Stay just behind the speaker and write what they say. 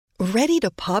Ready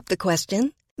to pop the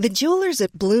question? The jewelers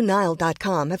at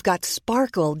BlueNile.com have got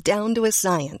sparkle down to a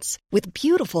science with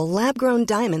beautiful lab-grown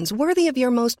diamonds worthy of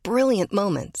your most brilliant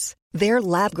moments. Their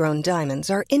lab-grown diamonds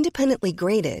are independently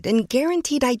graded and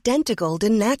guaranteed identical to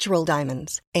natural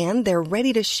diamonds, and they're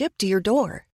ready to ship to your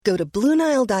door. Go to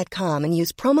BlueNile.com and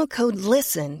use promo code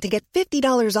LISTEN to get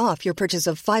 $50 off your purchase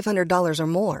of $500 or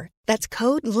more. That's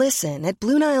code LISTEN at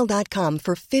BlueNile.com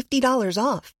for $50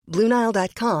 off.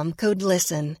 BlueNile.com, code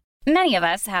LISTEN. Many of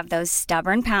us have those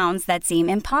stubborn pounds that seem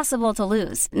impossible to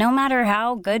lose, no matter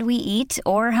how good we eat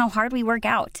or how hard we work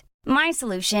out. My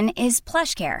solution is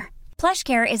PlushCare.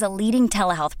 PlushCare is a leading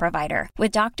telehealth provider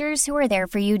with doctors who are there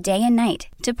for you day and night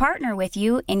to partner with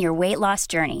you in your weight loss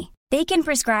journey. They can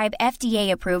prescribe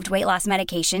FDA-approved weight loss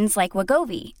medications like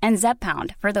Wegovy and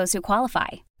Zepbound for those who qualify.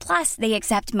 Plus, they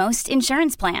accept most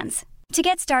insurance plans. To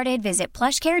get started, visit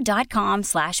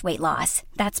plushcare.com/weightloss.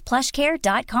 That's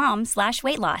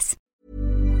plushcare.com/weightloss.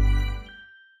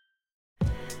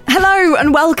 Hello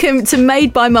and welcome to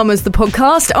Made by Mamas, the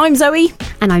podcast. I'm Zoe.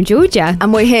 And I'm Georgia.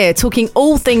 And we're here talking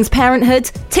all things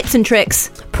parenthood, tips and tricks,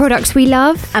 products we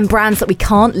love, and brands that we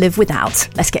can't live without.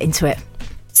 Let's get into it.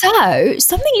 So,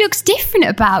 something looks different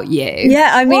about you. Yeah,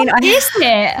 I mean, what is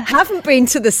it? Haven't been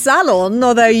to the salon,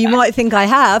 although you might think I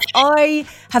have. I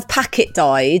have packet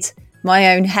dyed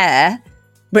my own hair,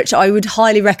 which I would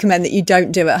highly recommend that you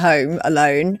don't do at home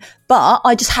alone. But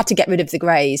I just had to get rid of the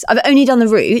greys. I've only done the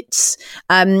roots.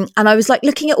 And I was like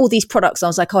looking at all these products. And I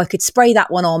was like, oh, I could spray that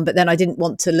one on, but then I didn't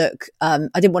want to look, I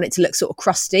didn't want it to look sort of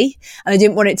crusty. And I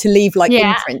didn't want it to leave like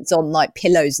imprints on like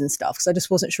pillows and stuff. So I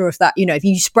just wasn't sure if that, you know, if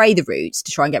you spray the roots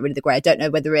to try and get rid of the grey, I don't know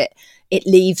whether it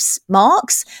leaves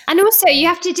marks. And also you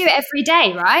have to do it every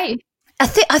day, right?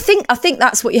 I think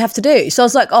that's what you have to do. So I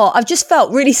was like, oh, I've just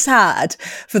felt really sad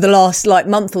for the last like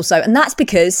month or so. And that's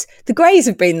because the greys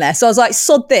have been there. So I was like,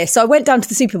 sod this. So I went down to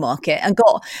the supermarket and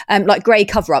got like grey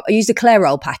cover up. I used a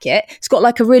Clairol packet. It's got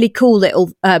like a really cool little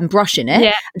brush in it.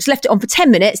 Yeah. I just left it on for 10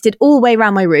 minutes, did all the way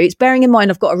around my roots, bearing in mind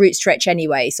I've got a root stretch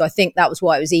anyway. So I think that was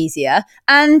why it was easier.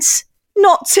 And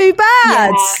not too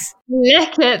bad. Yeah.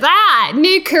 Look at that.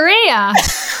 New career.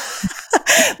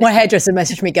 My hairdresser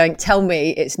messaged me going, tell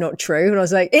me it's not true. And I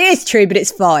was like, it is true, but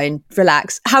it's fine.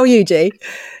 Relax. How are you, G?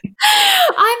 I'm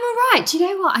all right. Do you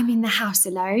know what? I'm in the house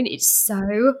alone. It's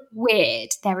so weird.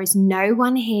 There is no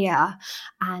one here.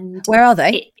 And where are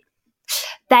they?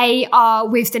 They are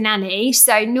with the nanny.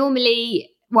 So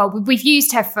normally, well, we've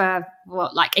used her for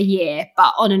like a year,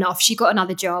 but on and off. She got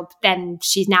another job. Then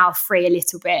she's now free a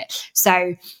little bit.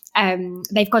 So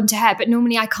they've gone to her, but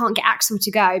normally I can't get Axel to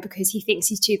go because he thinks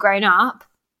he's too grown up.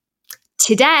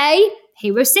 Today, he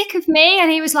was sick of me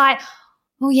and he was like,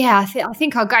 oh yeah, I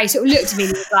think I'll go. He sort of looked at me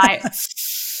and was like,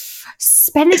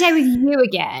 spend the day with you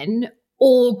again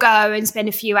or go and spend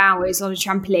a few hours on a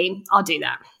trampoline. I'll do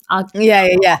that.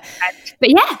 Yeah. But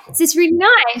yeah, it's just really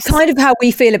nice. Kind of how we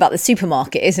feel about the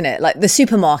supermarket, isn't it? Like the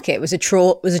supermarket was a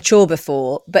chore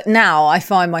before, but now I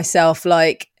find myself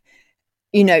like,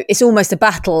 you know, it's almost a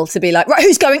battle to be like, right,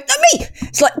 who's going? No, me.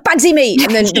 It's like Bagsy me.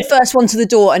 And then the first one to the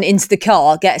door and into the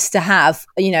car gets to have,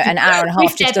 you know, an hour and a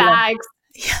half just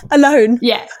alone.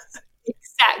 Yeah,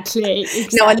 exactly.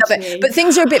 No, I love it. But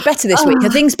things are a bit better this week. Are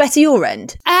things better your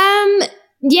end?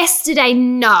 Yesterday,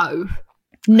 no.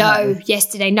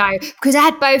 Yesterday, no. Because I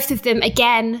had both of them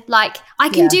again. Like, I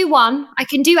can do one. I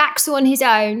can do Axel on his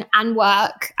own and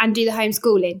work and do the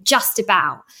homeschooling, just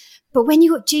about. But when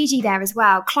you got Gigi there as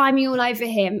well, climbing all over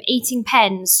him, eating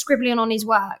pens, scribbling on his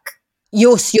work.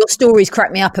 Your stories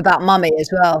crack me up about mummy as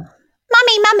well.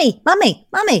 Mummy.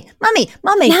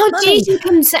 Now Gigi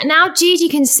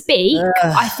can speak.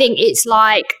 I think it's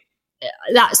like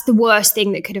that's the worst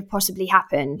thing that could have possibly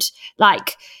happened.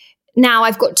 Like now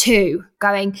I've got two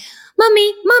going,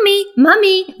 mummy.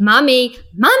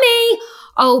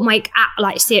 Oh my,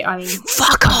 like, see, I mean,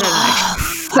 fuck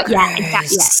off. But yeah,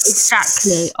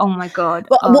 exactly. Oh my God.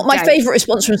 What my favourite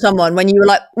response from someone when you were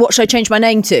like, what should I change my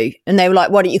name to? And they were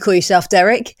like, why don't you call yourself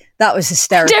Derek? That was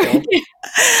hysterical. I'm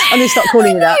going to stop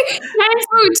calling you that. James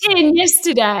walked in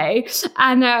yesterday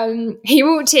and he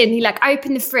walked in, he like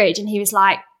opened the fridge and he was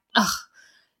like, ugh,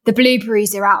 the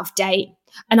blueberries are out of date.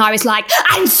 And I was like,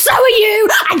 and so are you,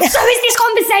 and so is this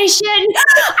conversation,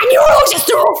 and you're all just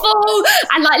awful.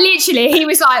 And like literally, he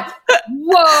was like,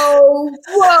 whoa.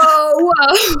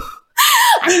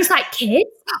 And he was like, kids,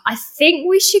 I think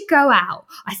we should go out.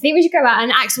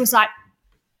 And Axel was like,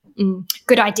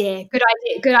 good idea,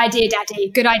 Daddy,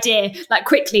 good idea. Like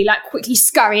quickly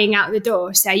scurrying out the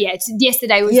door. So yeah,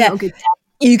 yesterday was not a good day.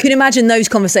 You can imagine those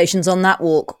conversations on that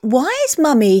walk. Why is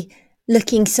Mummy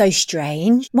looking so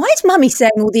strange. Why is mummy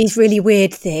saying all these really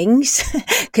weird things?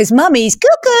 Because mummy's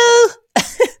cuckoo.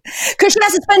 Because she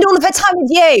has to spend all of her time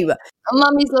with you.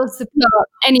 Mummy's lost the plot.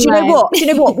 Anyway. Do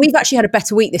you know what? We've actually had a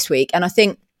better week this week. And I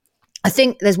think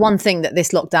there's one thing that this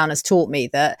lockdown has taught me,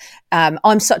 that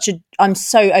I'm so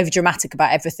overdramatic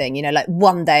about everything. You know, like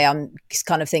one day I'm just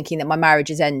kind of thinking that my marriage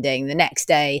is ending. The next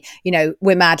day, you know,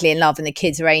 we're madly in love and the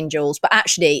kids are angels. But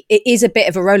actually, it is a bit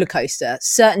of a roller coaster.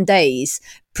 Certain days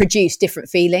produce different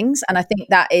feelings. And I think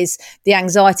that is, the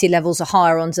anxiety levels are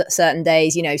higher on certain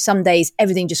days. You know, some days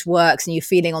everything just works and you're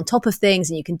feeling on top of things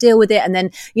and you can deal with it. And then,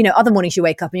 you know, other mornings you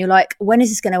wake up and you're like, when is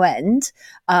this going to end?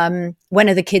 When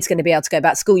are the kids going to be able to go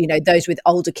back to school? You know, those with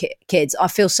older kids. I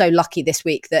feel so lucky this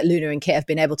week that Luna and Kit have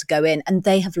been able to go in and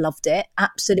they have loved it,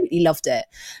 absolutely loved it.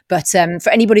 But for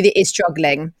anybody that is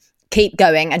struggling, keep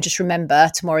going and just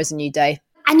remember, tomorrow's a new day.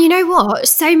 And you know what?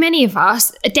 So many of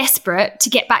us are desperate to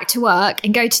get back to work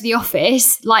and go to the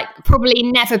office like probably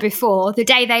never before. The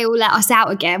day they all let us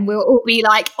out again, we'll all be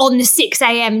like on the 6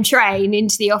 a.m. train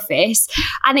into the office.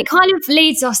 And it kind of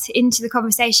leads us into the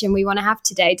conversation we want to have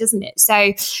today, doesn't it?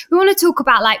 So we want to talk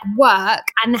about like work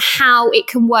and how it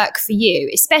can work for you,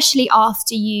 especially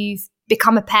after you've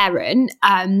become a parent.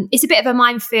 It's a bit of a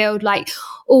minefield, like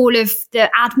all of the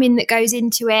admin that goes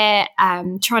into it,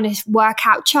 trying to work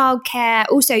out childcare,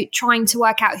 also trying to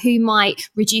work out who might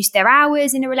reduce their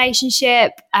hours in a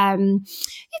relationship,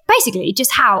 basically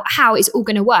just how it's all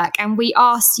going to work. And we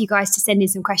asked you guys to send in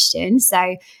some questions,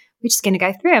 so we're just going to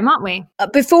go through them, aren't we?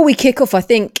 Before we kick off, I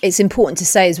think it's important to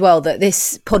say as well that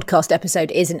this podcast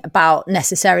episode isn't about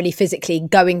necessarily physically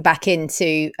going back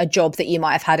into a job that you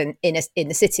might have had in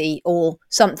the city or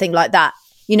something like that.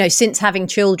 You know, since having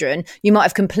children, you might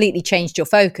have completely changed your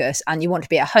focus and you want to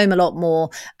be at home a lot more.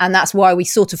 And that's why we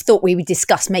sort of thought we would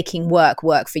discuss making work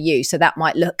for you. So that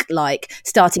might look like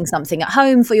starting something at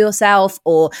home for yourself,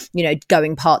 or, you know,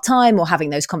 going part-time, or having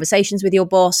those conversations with your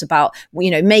boss about,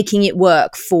 you know, making it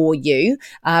work for you.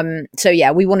 So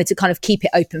yeah, we wanted to kind of keep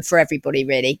it open for everybody,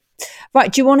 really. Right.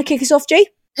 Do you want to kick us off, G?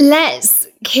 Let's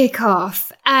kick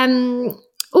off.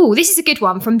 Oh, this is a good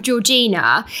one from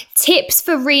Georgina. Tips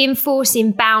for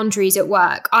reinforcing boundaries at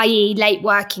work, i.e. late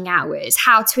working hours,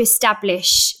 how to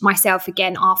establish myself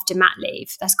again after mat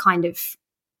leave. That's kind of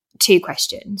two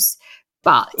questions.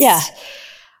 But yeah,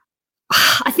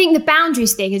 I think the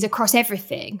boundaries thing is across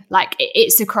everything. Like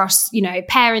it's across, you know,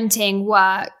 parenting,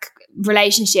 work,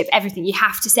 relationship, everything. You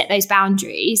have to set those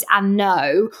boundaries and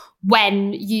know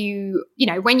when you're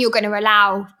going to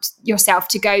allow yourself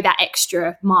to go that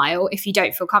extra mile if you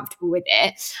don't feel comfortable with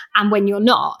it, and when you're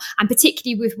not. And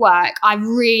particularly with work, I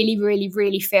really, really,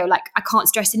 really feel like I can't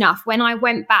stress enough. When I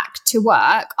went back to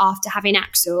work after having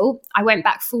Axel, I went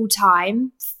back full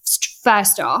time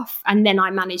first off, and then I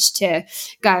managed to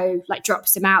go like drop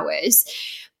some hours.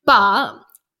 But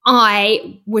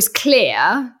I was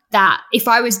clear that if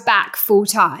I was back full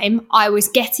time, I was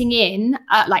getting in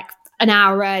like an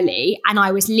hour early and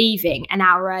I was leaving an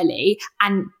hour early,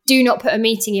 and do not put a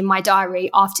meeting in my diary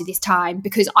after this time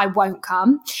because I won't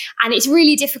come. And it's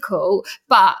really difficult,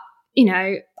 but you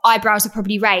know, eyebrows are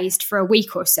probably raised for a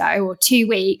week or so, or 2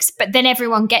 weeks, but then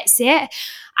everyone gets it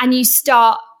and you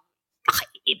start,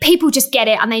 people just get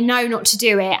it and they know not to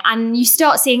do it. And you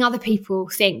start seeing other people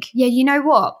think, yeah, you know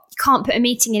what? Can't put a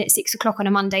meeting in at 6 o'clock on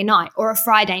a Monday night or a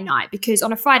Friday night, because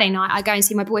on a Friday night I go and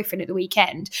see my boyfriend at the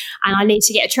weekend and I need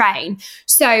to get a train.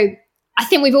 So I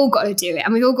think we've all got to do it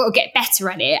and we've all got to get better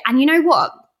at it. And you know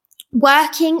what?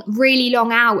 Working really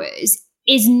long hours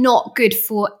is not good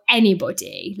for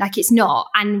anybody. Like it's not.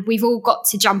 And we've all got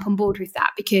to jump on board with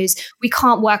that because we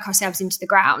can't work ourselves into the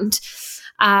ground.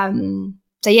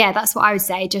 So yeah, that's what I would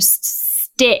say. Just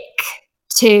stick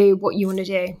to what you want to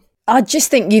do. I just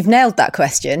think you've nailed that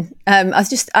question. I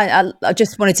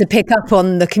just wanted to pick up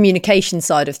on the communication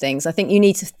side of things. I think you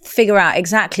need to figure out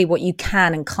exactly what you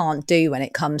can and can't do when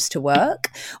it comes to work,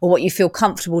 or what you feel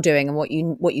comfortable doing and what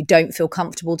you don't feel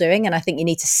comfortable doing. And I think you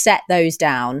need to set those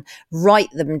down,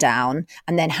 write them down,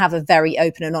 and then have a very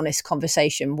open and honest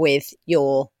conversation with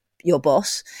your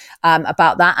boss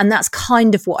about that. And that's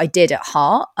kind of what I did at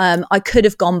heart. I could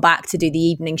have gone back to do the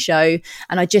evening show,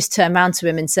 and I just turned around to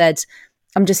him and said,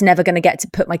 I'm just never going to get to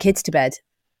put my kids to bed.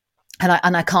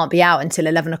 And I can't be out until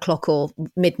 11 o'clock or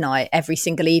midnight every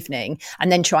single evening, and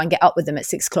then try and get up with them at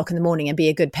 6 o'clock in the morning and be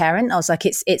a good parent. I was like,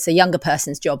 it's a younger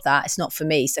person's job, that. It's not for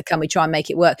me. So can we try and make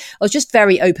it work? I was just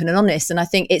very open and honest. And I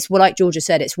think it's, well, like Georgia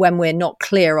said, it's when we're not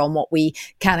clear on what we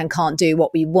can and can't do,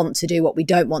 what we want to do, what we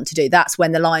don't want to do. That's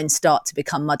when the lines start to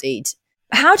become muddied.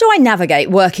 How do I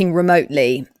navigate working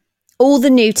remotely? All the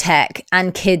new tech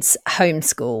and kids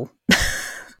homeschool.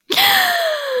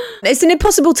 It's an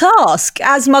impossible task,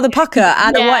 as Mother Pucker,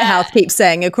 Anna Whitehouse keeps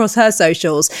saying across her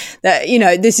socials, that, you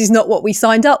know, this is not what we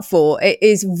signed up for. It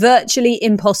is virtually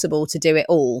impossible to do it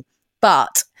all.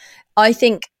 But I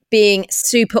think being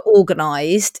super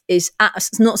organised is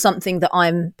not something that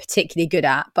I'm particularly good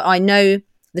at. But I know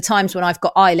the times when I've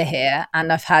got Isla here and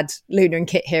I've had Luna and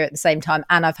Kit here at the same time,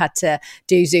 and I've had to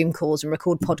do Zoom calls and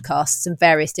record podcasts and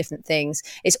various different things.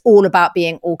 It's all about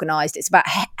being organised. It's about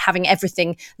having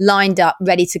everything lined up,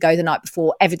 ready to go the night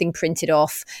before, everything printed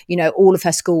off, you know, all of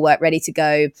her schoolwork ready to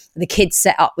go, the kids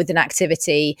set up with an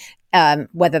activity,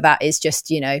 whether that is just,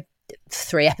 you know,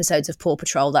 3 episodes of Paw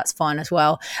Patrol, that's fine as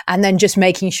well. And then just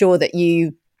making sure that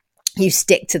you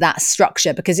stick to that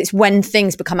structure, because it's when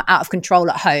things become out of control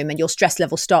at home and your stress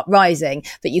levels start rising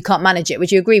that you can't manage it.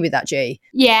 Would you agree with that, G?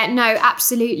 Yeah, no,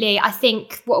 absolutely. I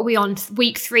think, what are we on,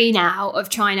 week 3 now of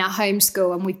trying to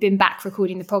homeschool, and we've been back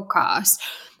recording the podcast.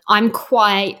 I'm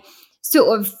quite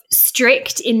sort of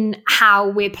strict in how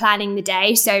we're planning the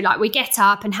day. So like we get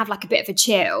up and have like a bit of a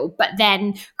chill, but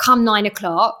then come 9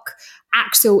 o'clock,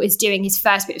 Axel is doing his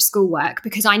first bit of schoolwork,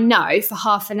 because I know for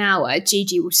half an hour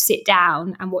Gigi will sit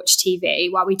down and watch TV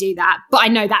while we do that. But I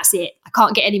know that's it. I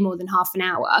can't get any more than half an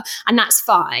hour, and that's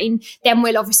fine. Then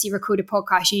we'll obviously record a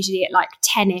podcast usually at like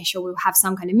 10ish, or we'll have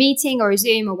some kind of meeting or a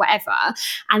Zoom or whatever.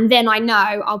 And then I know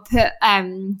I'll put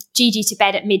Gigi to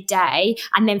bed at midday.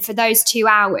 And then for those 2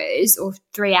 hours or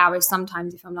 3 hours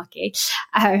sometimes if I'm lucky,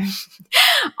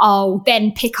 I'll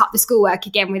then pick up the schoolwork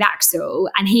again with Axel.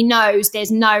 And he knows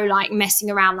there's no like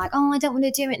messing around like, oh, I don't want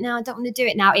to do it now. I don't want to do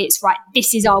it now. It's right.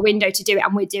 This is our window to do it,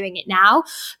 and we're doing it now.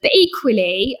 But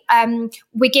equally,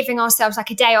 we're giving ourselves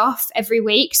like a day off every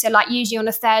week. So like usually on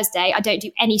a Thursday, I don't do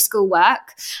any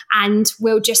schoolwork, and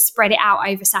we'll just spread it out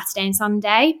over Saturday and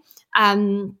Sunday.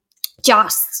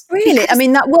 Just really, I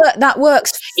mean, that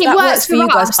works. It works for you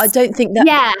guys. I don't think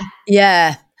that.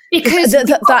 Yeah. Because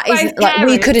that isn't like,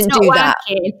 we couldn't do that.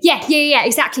 Yeah,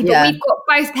 exactly. But we've got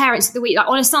both parents of the week. Like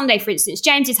on a Sunday, for instance,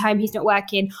 James is home, he's not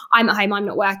working. I'm at home, I'm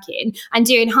not working. And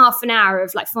doing half an hour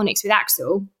of like phonics with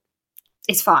Axel,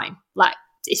 it's fine. Like,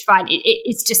 it's fine.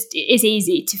 It's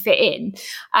easy to fit in.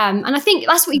 And I think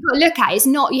that's what you've got to look at. Is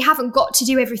not, you haven't got to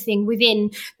do everything within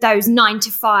those 9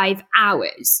 to 5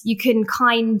 hours. You can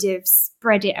kind of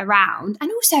spread it around.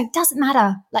 And also, it doesn't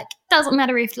matter. Like, doesn't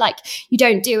matter if like you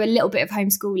don't do a little bit of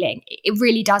homeschooling. It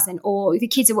really doesn't. Or if the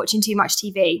kids are watching too much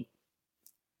TV.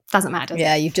 Doesn't matter.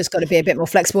 Yeah, you've just got to be a bit more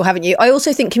flexible, haven't you? I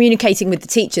also think communicating with the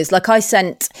teachers, like I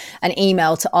sent an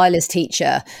email to Isla's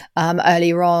teacher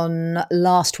earlier on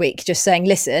last week, just saying,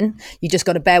 listen, you just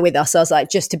got to bear with us. I was like,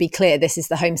 just to be clear, this is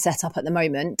the home setup at the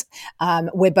moment.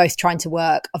 We're both trying to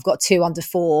work. I've got 2 under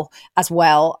 4 as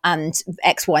well, and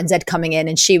X, Y, and Z coming in.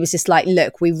 And she was just like,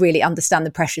 look, we really understand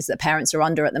the pressures that parents are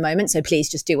under at the moment. So please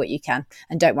just do what you can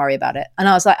and don't worry about it. And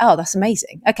I was like, oh, that's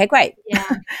amazing. Okay, great.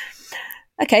 Yeah.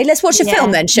 Okay, let's watch a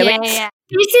film then, shall we? Yeah.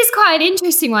 This is quite an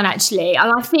interesting one, actually.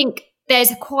 And I think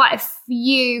there's quite a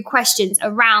few questions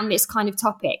around this kind of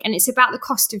topic, and it's about the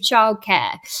cost of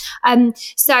childcare.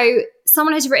 So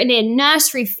someone has written in,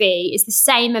 nursery fee is the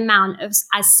same amount as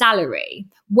salary,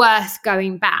 worth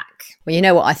going back. Well, you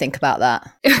know what I think about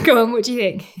that. Go on, what do you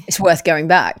think? It's worth going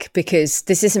back, because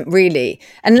this isn't really,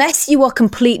 unless you are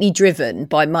completely driven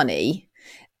by money.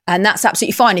 And that's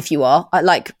absolutely fine if you are. I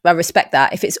respect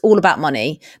that. If it's all about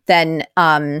money, then,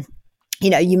 you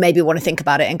know, you maybe want to think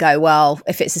about it and go, well,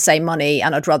 if it's the same money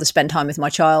and I'd rather spend time with my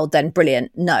child, then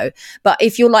brilliant. No. But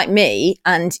if you're like me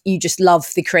and you just love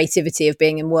the creativity of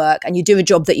being in work and you do a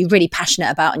job that you're really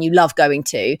passionate about and you love going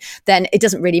to, then it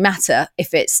doesn't really matter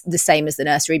if it's the same as the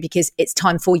nursery, because it's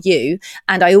time for you.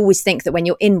 And I always think that when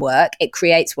you're in work, it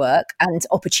creates work and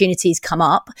opportunities come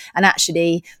up. And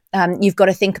actually, you've got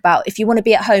to think about, if you want to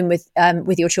be at home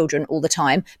with your children all the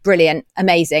time, brilliant,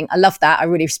 amazing. I love that. I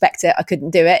really respect it. I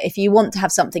couldn't do it. If you want to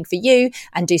have something for you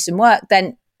and do some work,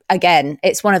 then again,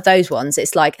 it's one of those ones.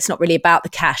 It's like, it's not really about the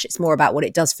cash. It's more about what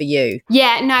it does for you.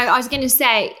 Yeah, no, I was going to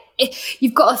say,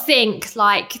 you've got to think,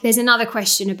 like, there's another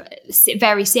question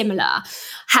very similar.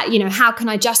 How can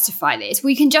I justify this?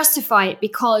 Well, you can justify it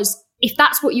because if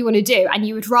that's what you want to do and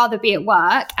you would rather be at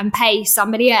work and pay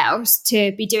somebody else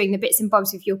to be doing the bits and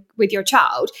bobs with your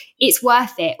child, it's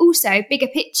worth it. Also, bigger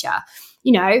picture,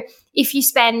 if you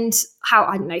spend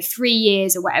 3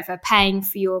 years or whatever paying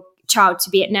for your child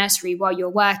to be at nursery while you're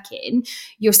working,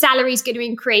 your salary is going to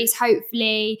increase.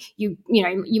 Hopefully you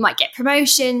might get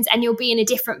promotions and you'll be in a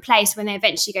different place when they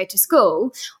eventually go to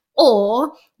school.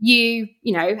 Or you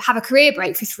have a career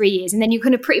break for 3 years and then you're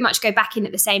going to pretty much go back in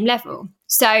at the same level.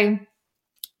 So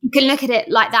you can look at it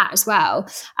like that as well.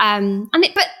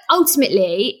 But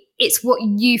ultimately, it's what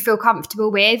you feel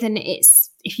comfortable with, and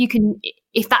it's if you can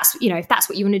if that's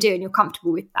what you want to do and you're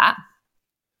comfortable with that,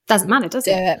 doesn't matter, does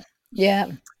it?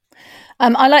 Yeah.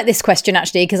 I like this question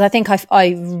actually, because I think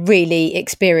I really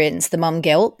experienced the mum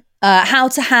guilt. How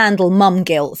to handle mum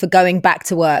guilt for going back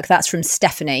to work. That's from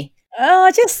Stephanie.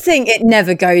 I just think it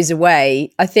never goes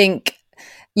away. I think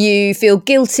you feel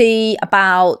guilty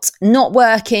about not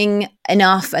working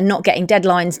enough and not getting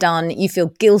deadlines done. You feel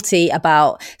guilty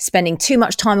about spending too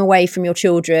much time away from your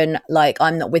children. Like,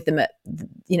 I'm not with them at,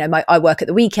 I work at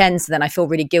the weekends. So then I feel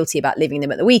really guilty about leaving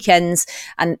them at the weekends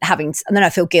and then I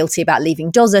feel guilty about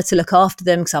leaving Dozer to look after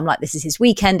them, because I'm like, this is his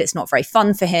weekend. It's not very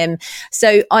fun for him.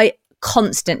 So I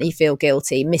constantly feel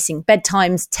guilty. Missing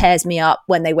bedtimes tears me up.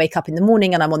 When they wake up in the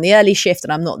morning and I'm on the early shift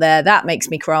and I'm not there, that makes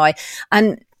me cry.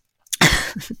 And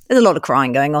there's a lot of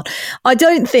crying going on. I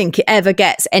don't think it ever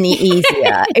gets any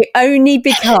easier. It only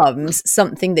becomes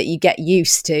something that you get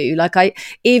used to. Like,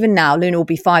 even now, Luna will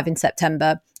be 5 in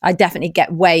September. I definitely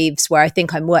get waves where I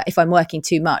think if I'm working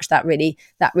too much, that really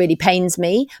pains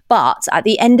me. But at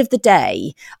the end of the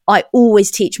day, I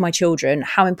always teach my children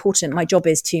how important my job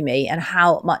is to me and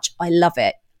how much I love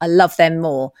it. I love them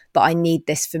more, but I need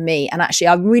this for me. And actually,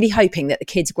 I'm really hoping that the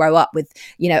kids grow up with,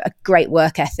 a great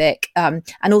work ethic. And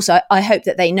also, I hope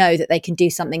that they know that they can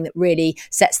do something that really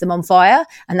sets them on fire.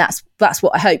 And that's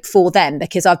what I hope for them,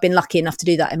 because I've been lucky enough to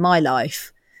do that in my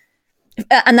life.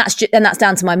 And that's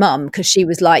down to my mum, because she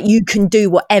was like, you can do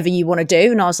whatever you want to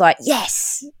do. And I was like,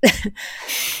 yes.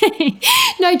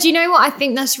 No, do you know what? I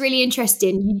think that's really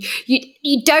interesting.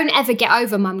 You don't ever get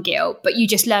over mum guilt, but you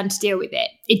just learn to deal with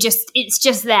it. It's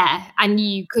just there, and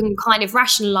you can kind of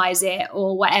rationalize it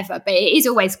or whatever, but it is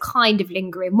always kind of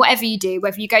lingering. Whatever you do,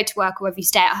 whether you go to work or whether you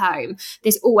stay at home,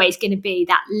 there's always going to be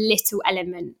that little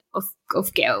element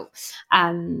of guilt.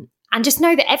 And just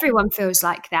know that everyone feels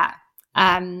like that.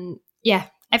 Yeah,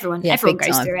 everyone goes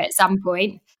through it at some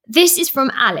point. This is from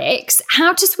Alex.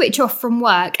 How to switch off from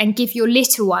work and give your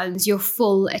little ones your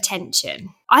full attention.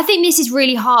 I think this is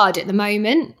really hard at the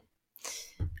moment.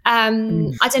 I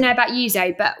don't know about you,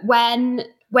 Zoe, but when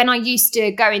I used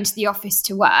to go into the office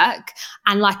to work,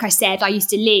 and like I said, I used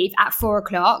to leave at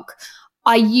 4:00.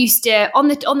 I used to, on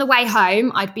the way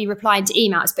home, I'd be replying to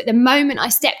emails. But the moment I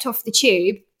stepped off the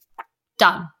tube,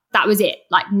 done. That was it.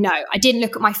 Like, no, I didn't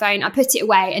look at my phone. I put it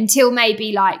away until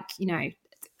maybe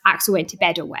Axel went to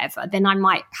bed or whatever. Then I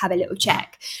might have a little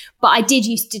check. But I did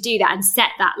used to do that and set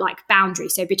that boundary.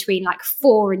 So between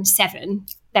 4 and 7,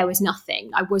 there was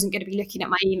nothing. I wasn't going to be looking at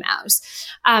my emails.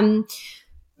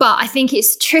 But I think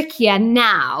it's trickier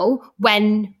now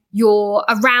when you're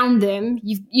around them,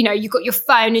 you've got your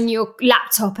phone and your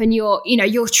laptop, and you're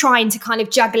trying to kind of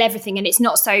juggle everything, and it's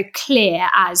not so clear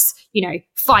as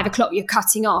 5:00 you're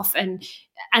cutting off, and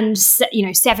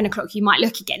 7:00 you might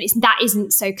look again. That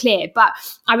isn't so clear. But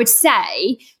I would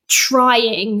say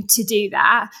trying to do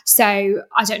that. So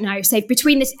I don't know, say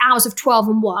between the hours of 12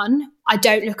 and 1, I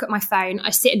don't look at my phone. I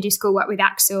sit and do schoolwork with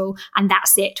Axel, and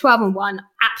that's it. 12 and 1,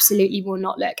 absolutely will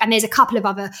not look. And there's a couple of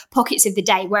other pockets of the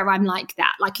day where I'm like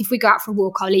that. Like, if we go out for a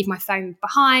walk, I'll leave my phone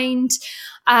behind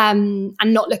and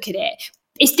not look at it.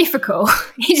 It's difficult.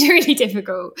 It's really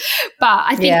difficult. But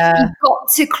I think you've got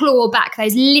to claw back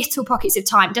those little pockets of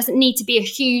time. It doesn't need to be a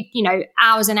huge,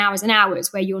 hours and hours and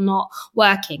hours where you're not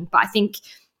working. But I think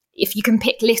if you can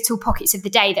pick little pockets of the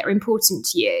day that are important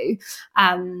to you,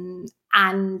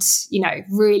 and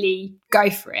really go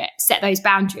for it, set those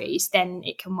boundaries, then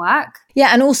it can work. Yeah,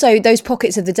 and also those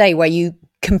pockets of the day where you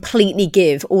completely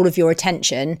give all of your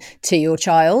attention to your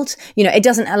child. It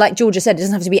doesn't, like Georgia said, it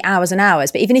doesn't have to be hours and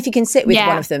hours, but even if you can sit with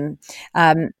one of them,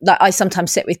 like I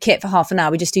sometimes sit with Kit for half an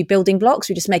hour. We just do building blocks.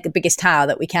 We just make the biggest tower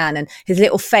that we can, and his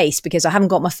little face, because I haven't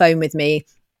got my phone with me,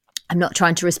 I'm not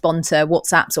trying to respond to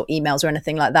WhatsApps or emails or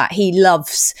anything like that. He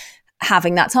loves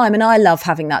having that time, and I love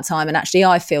having that time, and actually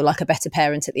I feel like a better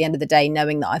parent at the end of the day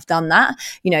knowing that I've done that.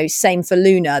 Same for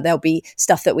Luna. There'll be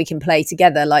stuff that we can play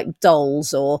together, like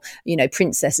dolls or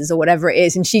princesses or whatever it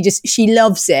is, and she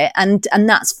loves it, and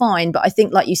that's fine. But I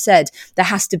think, like you said, there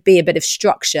has to be a bit of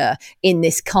structure in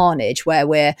this carnage where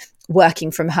we're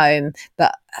working from home,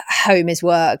 but home is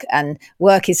work and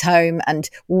work is home, and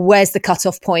where's the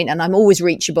cutoff point? And I'm always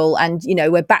reachable, and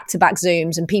we're back-to-back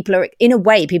Zooms, and people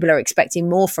are expecting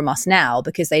more from us now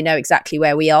because they know exactly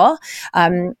where we are.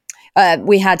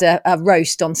 We had a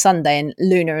roast on Sunday, and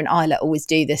Luna and Isla always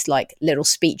do this little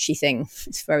speechy thing.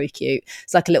 It's very cute.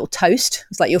 It's like a little toast.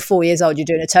 It's like, you're 4 years old, you're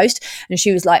doing a toast. And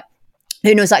she was like,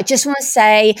 Luna was like, just want to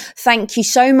say thank you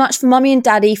so much for Mummy and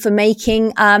Daddy for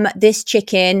making this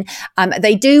chicken.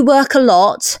 They do work a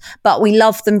lot, but we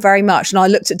love them very much. And I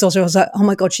looked at Dozer, I was like, oh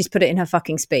my God, she's put it in her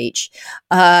fucking speech.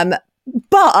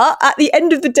 But at the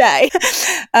end of the day,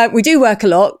 we do work a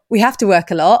lot. We have to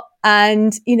work a lot.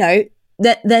 And, you know,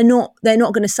 they're not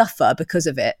going to suffer because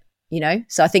of it, you know?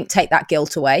 So I think take that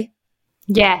guilt away.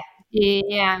 Yeah.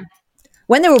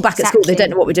 When they're all back at school, they don't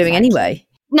know what we're doing anyway.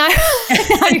 No,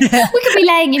 we could be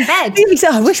laying in bed.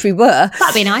 I wish we were.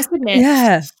 That'd be nice, wouldn't it?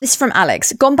 Yeah. This is from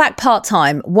Alex. Gone back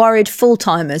part-time, worried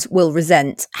full-timers will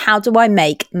resent. How do I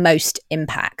make most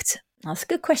impact? That's a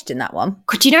good question, that one.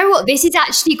 Do you know what? This is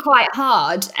actually quite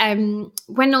hard.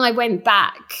 When I went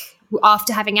back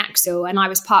after having Axel and I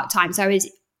was part-time, so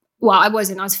I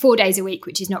was 4 days a week,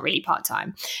 which is not really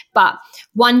part-time. But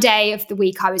one day of the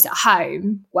week I was at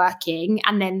home working,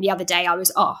 and then the other day I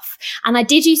was off. And I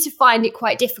did used to find it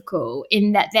quite difficult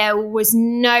in that there was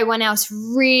no one else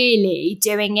really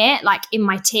doing it, like in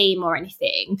my team or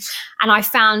anything. And I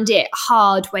found it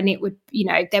hard when it would, you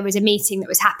know, there was a meeting that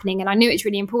was happening and I knew it was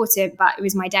really important, but it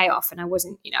was my day off and I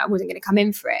wasn't going to come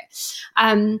in for it.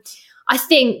 I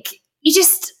think you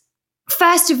just,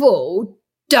 first of all,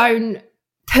 don't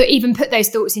put those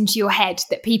thoughts into your head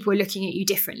that people are looking at you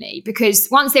differently, because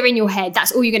once they're in your head,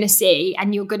 that's all you're going to see,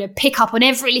 and you're going to pick up on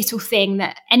every little thing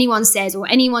that anyone says or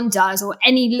anyone does or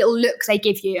any little look they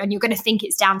give you, and you're going to think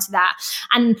it's down to that.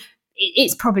 And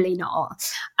it's probably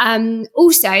not.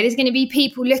 Also, there's going to be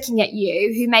people looking at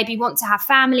you who maybe want to have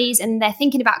families and they're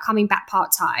thinking about coming back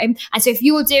part-time. And so if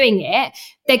you're doing it,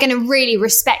 they're going to really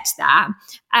respect that,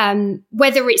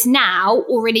 whether it's now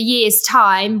or in a year's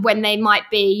time when they might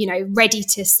be, you know, ready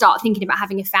to start thinking about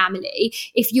having a family.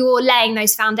 If you're laying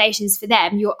those foundations for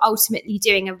them, you're ultimately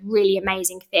doing a really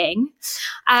amazing thing.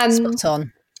 Spot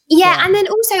on. Yeah. And then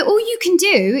also all you can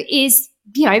do is,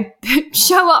 you know,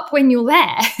 show up when you're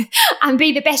there and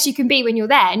be the best you can be when you're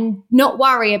there and not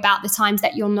worry about the times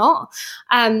that you're not.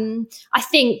 I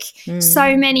think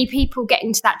so many people get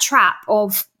into that trap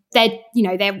of they're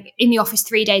in the office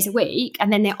 3 days a week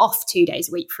and then they're off 2 days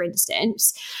a week, for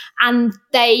instance, and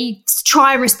they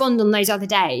try and respond on those other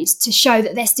days to show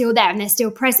that they're still there and they're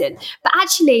still present. But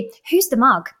actually, who's the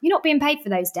mug? You're not being paid for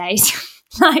those days.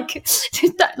 No. Don't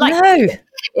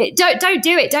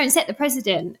do it. Don't set the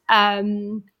precedent.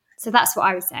 So that's what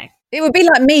I would say. It would be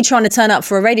like me trying to turn up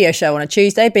for a radio show on a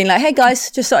Tuesday, being like, "Hey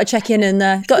guys, just thought I'd check in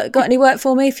and got any work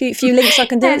for me? A few links I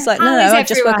can do." It's like, no, I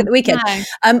just work at the weekend.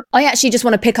 No. I actually just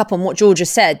want to pick up on what Georgia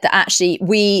said, that actually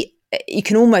you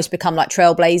can almost become like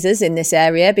trailblazers in this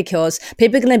area, because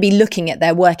people are going to be looking at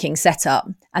their working setup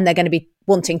and they're going to be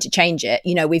wanting to change it.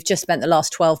 You know, we've just spent the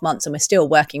last 12 months and we're still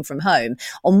working from home.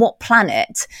 On what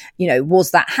planet, you know,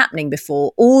 was that happening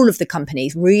before? All of the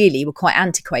companies really were quite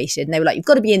antiquated and they were like, you've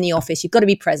got to be in the office, you've got to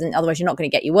be present, otherwise you're not going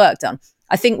to get your work done.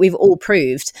 I think we've all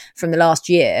proved from the last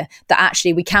year that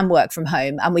actually we can work from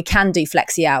home and we can do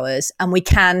flexi hours and we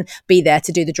can be there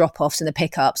to do the drop-offs and the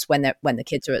pickups when the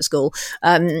kids are at school.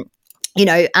 You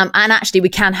know, and actually we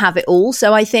can have it all.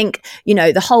 So I think, you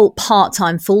know, the whole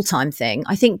part-time, full-time thing,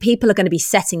 I think people are going to be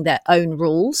setting their own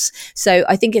rules. So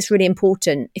I think it's really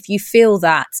important, if you feel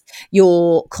that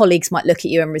your colleagues might look at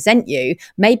you and resent you,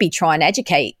 maybe try and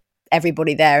educate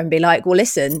everybody there and be like, well,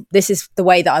 listen, this is the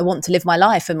way that I want to live my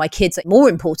life and my kids are more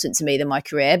important to me than my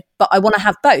career, but I want to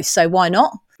have both. So why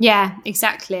not? Yeah,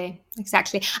 exactly.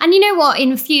 And you know what?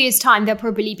 In a few years' time, they'll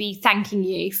probably be thanking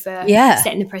you for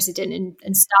setting the precedent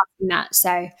and starting that.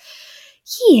 So,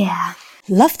 yeah.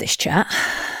 Love this chat.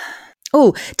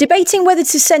 Oh, debating whether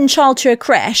to send child to a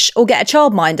creche or get a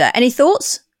childminder. Any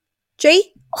thoughts,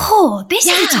 G? Oh, this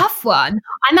is a tough one.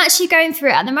 I'm actually going through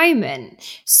it at the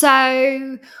moment.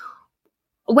 So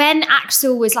when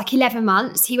Axel was like 11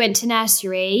 months, he went to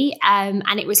nursery and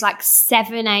it was like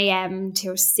 7 a.m.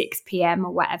 till 6 p.m.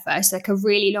 or whatever. So like a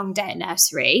really long day at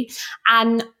nursery.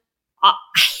 And I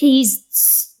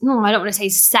don't want to say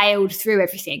sailed through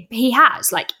everything, but he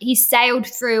has. Like, he's sailed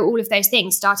through all of those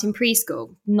things, starting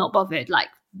preschool, not bothered, like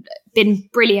been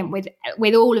brilliant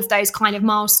with all of those kind of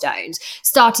milestones.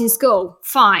 Starting school,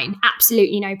 fine,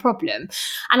 absolutely no problem.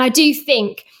 And I do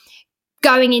think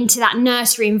going into that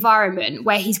nursery environment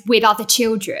where he's with other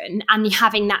children and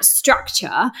having that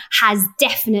structure has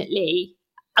definitely,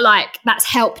 like, that's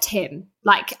helped him.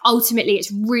 Like, ultimately,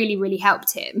 it's really, really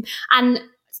helped him. And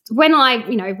when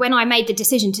I made the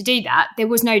decision to do that, there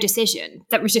was no decision.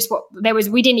 That was just what there was.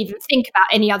 We didn't even think about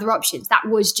any other options. That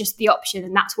was just the option,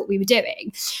 and that's what we were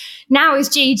doing. Now, as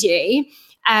Gigi,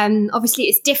 Obviously,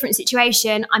 it's a different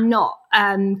situation. I'm not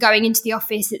going into the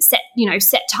office at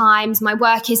set times. My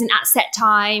work isn't at set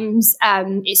times.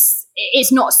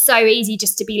 It's not so easy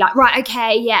just to be like, right,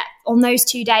 okay, yeah, on those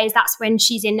 2 days, that's when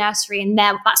she's in nursery and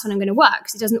that's when I'm going to work,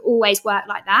 because it doesn't always work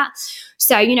like that.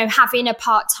 So, having a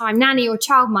part-time nanny or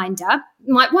childminder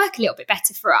might work a little bit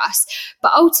better for us.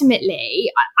 But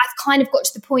ultimately, I've kind of got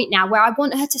to the point now where I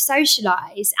want her to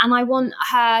socialise and I want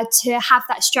her to have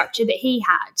that structure that he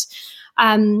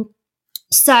had.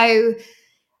 So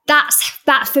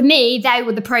that for me, they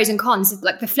were the pros and cons,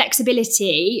 like the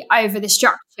flexibility over the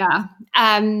structure.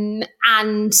 And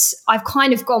I've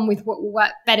kind of gone with what will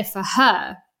work better for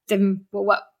her than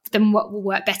what will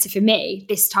work better for me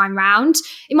this time round.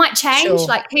 It might change, Sure.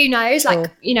 like who knows, Sure.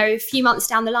 like, a few months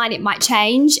down the line, it might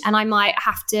change and I might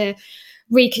have to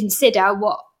reconsider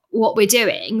what we're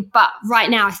doing. But right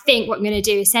now, I think what I'm going to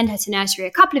do is send her to nursery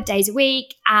a couple of days a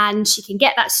week, and she can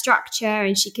get that structure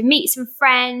and she can meet some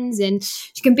friends and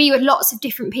she can be with lots of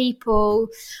different people.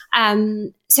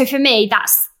 So for me,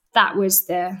 that was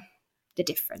the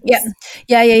difference.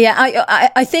 Yeah.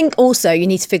 I think also you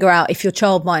need to figure out if your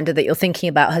childminder that you're thinking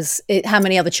about how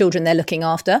many other children they're looking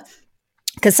after.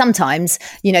 Because sometimes,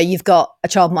 you've got a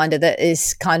childminder that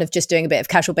is kind of just doing a bit of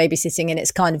casual babysitting and it's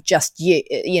kind of just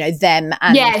them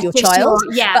and your child.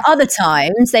 But other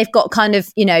times they've got kind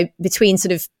of, between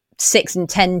sort of 6 and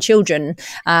 10 children.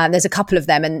 There's a couple of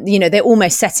them and, they're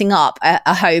almost setting up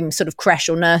a home sort of creche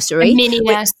or nursery. A mini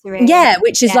nursery.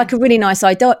 Which is like a really nice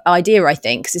idea, I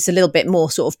think, because it's a little bit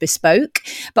more sort of bespoke.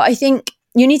 But I think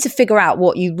you need to figure out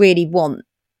what you really want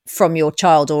from your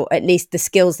child, or at least the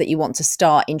skills that you want to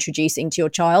start introducing to your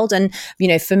child. And,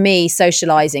 for me,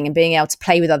 socializing and being able to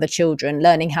play with other children,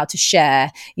 learning how to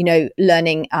share,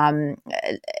 learning. I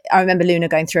remember Luna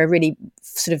going through a really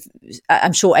sort of,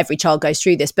 I'm sure every child goes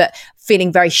through this, but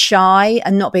feeling very shy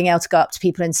and not being able to go up to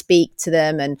people and speak to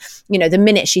them. And, the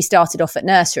minute she started off at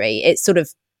nursery, it sort of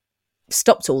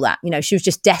stopped all that. She was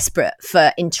just desperate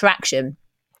for interaction.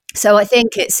 So I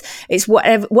think it's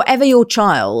whatever your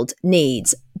child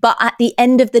needs. But at the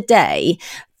end of the day,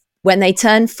 when they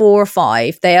turn 4 or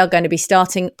 5, they are going to be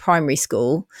starting primary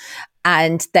school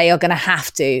and they are going to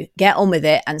have to get on with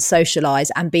it and socialise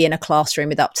and be in a classroom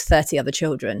with up to 30 other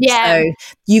children. Yeah. So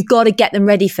you've got to get them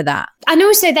ready for that. And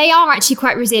also they are actually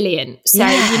quite resilient. So,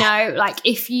 like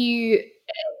if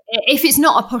it's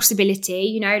not a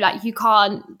possibility, like you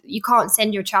can't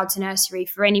send your child to nursery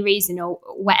for any reason or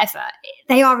whatever,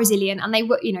 they are resilient and they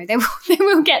will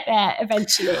get there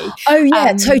eventually. Oh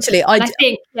yeah, totally. I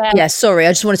think, sorry,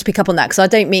 I just wanted to pick up on that because I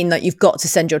don't mean that you've got to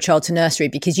send your child to nursery,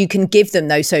 because you can give them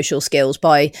those social skills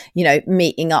by,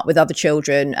 meeting up with other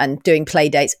children and doing play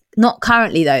dates. Not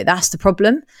currently though, that's the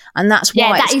problem. And that's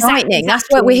why it's frightening. That's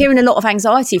why we're hearing a lot of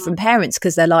anxiety from parents,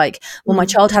 because they're like, well, my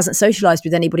child hasn't socialised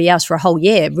with anybody else for a whole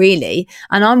year, really.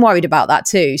 And I'm worried about that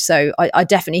too. So I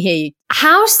definitely hear you.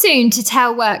 How soon to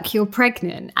tell work you're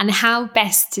pregnant and how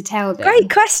best to tell them? Great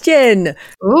question.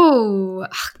 Oh,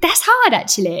 that's hard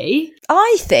actually.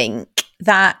 I think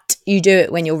that you do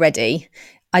it when you're ready.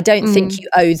 I don't think you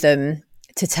owe them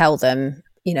to tell them,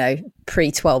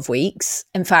 pre-12 weeks.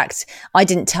 In fact, I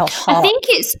didn't tell her. I think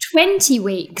it's 20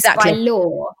 weeks by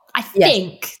law. I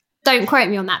think. Don't quote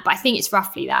me on that, but I think it's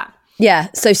roughly that. Yeah.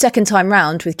 So second time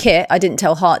round with Kit, I didn't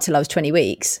tell Hart till I was 20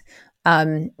 weeks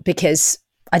because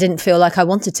I didn't feel like I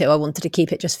wanted to. I wanted to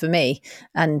keep it just for me.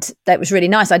 And that was really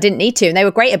nice. I didn't need to. And they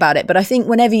were great about it. But I think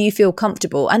whenever you feel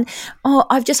comfortable, and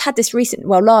I've just had this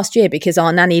last year, because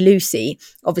our nanny Lucy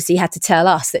obviously had to tell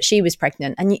us that she was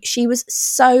pregnant. And she was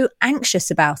so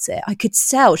anxious about it. I could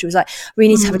tell. She was like, we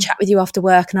need to have a chat with you after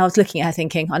work. And I was looking at her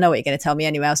thinking, I know what you're going to tell me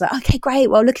anyway. I was like, okay, great.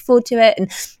 Well, looking forward to it. And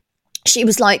she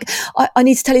was like, I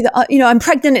need to tell you that, I'm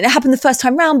pregnant and it happened the first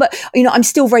time round, but, I'm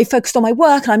still very focused on my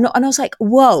work and I'm not. And I was like,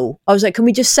 whoa. I was like, can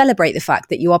we just celebrate the fact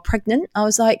that you are pregnant? I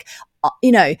was like,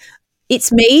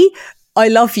 it's me. I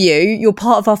love you. You're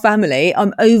part of our family.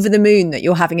 I'm over the moon that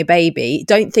you're having a baby.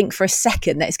 Don't think for a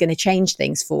second that it's going to change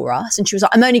things for us. And she was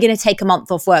like, I'm only going to take a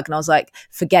month off work. And I was like,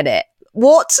 forget it.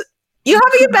 What? You're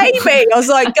having a baby. I was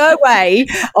like, go away.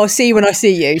 I'll see you when I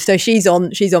see you. So she's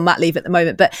on mat leave at the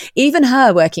moment. But even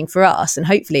her working for us, and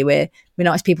hopefully we're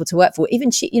nice people to work for, even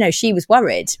she, she was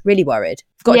worried, really worried.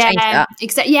 We've got to change that.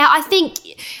 Exactly. Yeah, I think,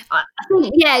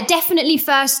 definitely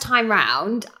first time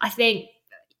round, I think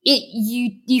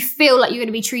you feel like you're going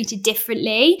to be treated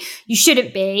differently. You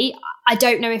shouldn't be.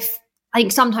 I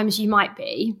think sometimes you might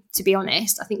be, to be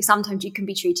honest. I think sometimes you can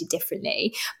be treated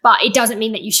differently, but it doesn't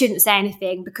mean that you shouldn't say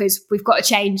anything, because we have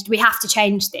to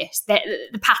change this.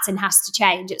 The pattern has to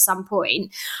change at some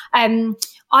point.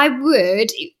 I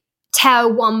would,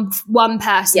 tell one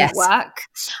person Yes. at work,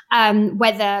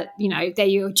 whether, you know, they're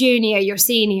your junior, your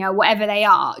senior, whatever they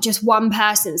are, just one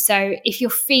person. So if you're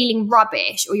feeling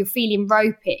rubbish or you're feeling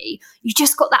ropey, you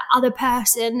just got that other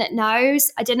person that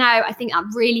knows. I don't know. I think that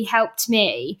really helped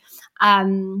me.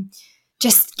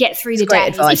 Just get through the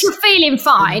great days. advice. If you're feeling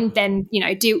fine, then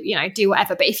do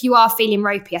whatever. But if you are feeling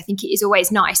ropey, I think it is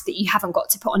always nice that you haven't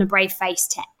got to put on a brave face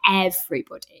to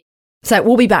everybody. So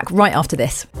we'll be back right after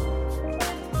this.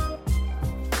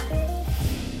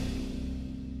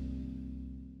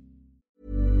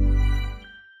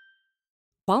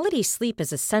 Quality sleep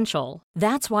is essential.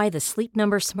 That's why the Sleep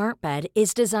Number Smart Bed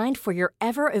is designed for your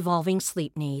ever-evolving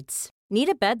sleep needs. Need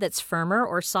a bed that's firmer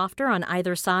or softer on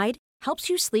either side? Helps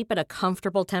you sleep at a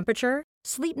comfortable temperature?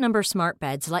 Sleep Number Smart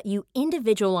Beds let you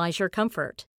individualize your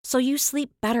comfort, so you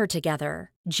sleep better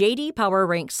together. J.D. Power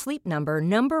ranks Sleep Number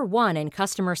number 1 in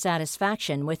customer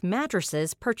satisfaction with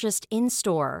mattresses purchased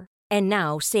in-store. And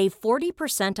now save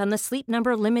 40% on the Sleep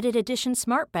Number Limited Edition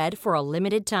Smart Bed for a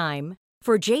limited time.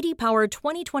 For J.D. Power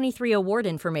 2023 award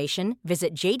information,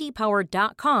 visit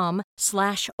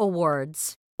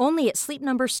jdpower.com/awards. Only at Sleep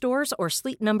Number stores or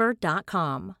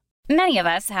sleepnumber.com. Many of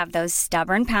us have those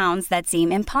stubborn pounds that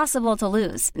seem impossible to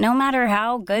lose, no matter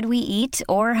how good we eat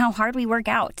or how hard we work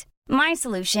out. My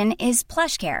solution is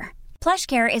PlushCare.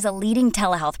 PlushCare is a leading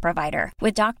telehealth provider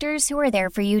with doctors who are there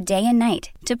for you day and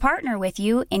night to partner with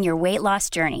you in your weight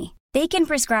loss journey. They can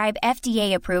prescribe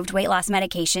FDA-approved weight loss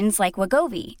medications like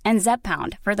Wegovy and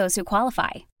Zepbound for those who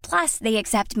qualify. Plus, they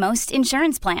accept most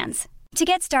insurance plans. To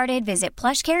get started, visit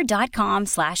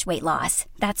plushcare.com/weightloss.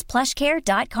 That's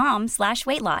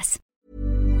plushcare.com/weightloss.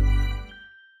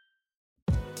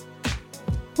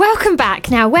 Welcome back.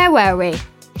 Now, where were we?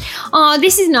 Oh,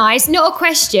 this is nice. Not a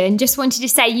question. Just wanted to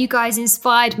say you guys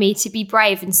inspired me to be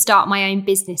brave and start my own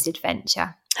business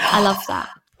adventure. I love that.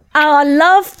 Oh, I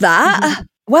love that.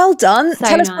 Well done. So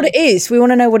Tell us what it is. We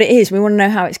want to know what it is. We want to know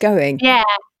how it's going. Yeah.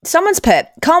 Someone's put,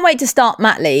 can't wait to start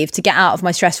mat leave to get out of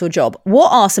my stressful job.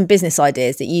 What are some business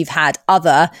ideas that you've had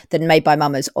other than Made by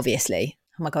Mamas, obviously?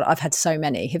 Oh my God, I've had so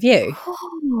many. Have you?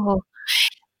 Oh.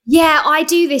 Yeah, I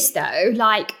do this though.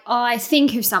 Like, I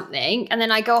think of something and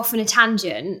then I go off on a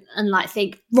tangent and like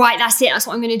think, right, that's it. That's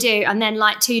what I'm going to do. And then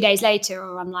like 2 days later,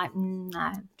 or I'm like,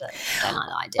 no, don't like that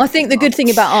idea. I think the good thing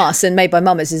about us and Made by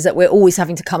Mamas is that we're always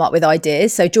having to come up with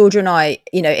ideas. So Georgia and I,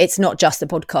 you know, it's not just a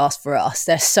podcast for us.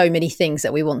 There's so many things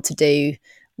that we want to do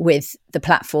with the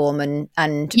platform and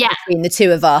between the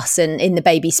two of us and in the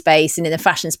baby space and in the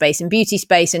fashion space and beauty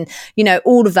space and, you know,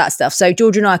 all of that stuff. So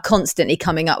Georgia and I are constantly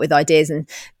coming up with ideas and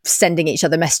sending each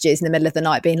other messages in the middle of the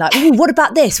night being like, what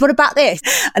about this? What about this?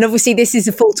 And obviously this is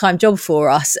a full-time job for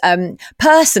us.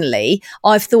 Personally,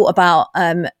 I've thought about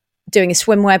doing a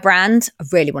swimwear brand. I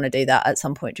really want to do that at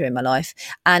some point during my life.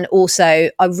 And also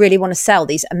I really want to sell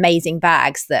these amazing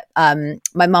bags that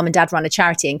my mum and dad run a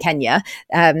charity in Kenya.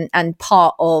 And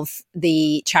part of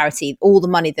the charity, all the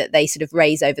money that they sort of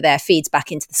raise over there feeds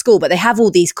back into the school. But they have all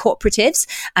these cooperatives.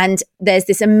 And there's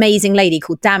this amazing lady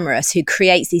called Damaris who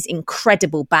creates these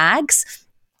incredible bags.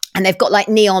 And they've got like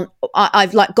neon,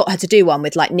 I've like got her to do one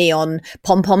with like neon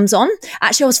pom-poms on.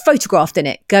 Actually, I was photographed in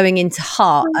it going into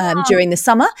Heart during the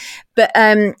summer. But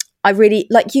I really,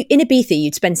 like you in Ibiza,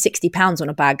 you'd spend £60 on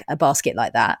a basket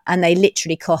like that. And they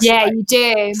literally cost you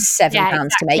do. £7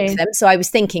 to make them. So I was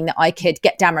thinking that I could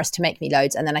get Damaris to make me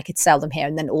loads and then I could sell them here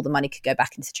and then all the money could go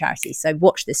back into charity. So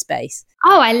watch this space.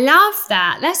 Oh, I love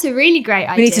that. That's a really great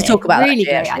idea. We need to talk about really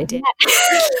that. Great idea.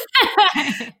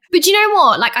 But you know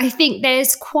what? Like, I think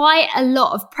there's quite a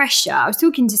lot of pressure. I was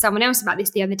talking to someone else about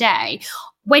this the other day.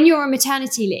 When you're on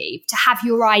maternity leave, to have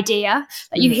your idea,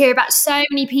 like you hear about so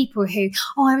many people who,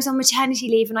 I was on maternity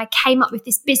leave and I came up with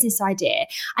this business idea,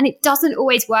 and it doesn't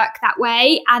always work that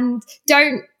way. And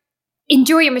don't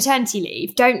enjoy your maternity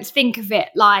leave. Don't think of it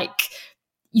like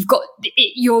you've got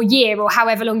your year or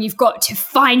however long you've got to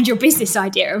find your business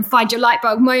idea and find your light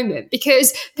bulb moment,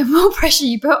 because the more pressure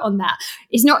you put on that,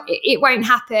 it won't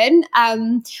happen.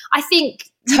 I think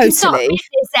you can start a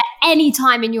business at any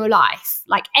time in your life,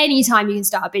 like any time you can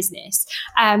start a business.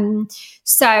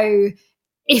 So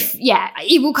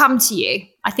it will come to you.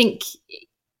 I think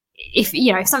if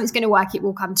something's going to work, it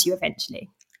will come to you eventually.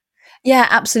 Yeah,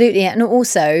 absolutely. And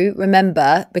also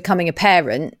remember, becoming a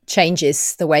parent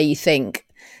changes the way you think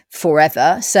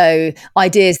forever. So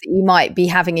ideas that you might be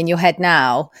having in your head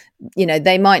now,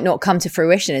 they might not come to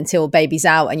fruition until baby's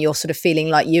out and you're sort of feeling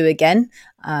like you again.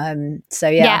 I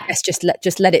guess just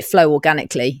let it flow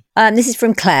organically. This is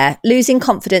from Claire. Losing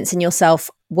confidence in yourself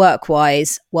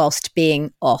work-wise whilst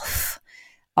being off.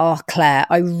 Oh, Claire,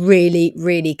 I really,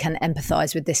 really can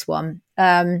empathise with this one.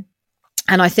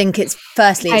 And I think it's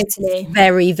firstly, Totally. it's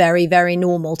very, very, very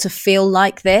normal to feel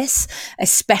like this,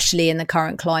 especially in the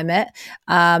current climate,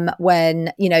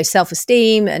 when, you know,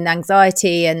 self-esteem and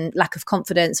anxiety and lack of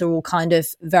confidence are all kind of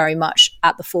very much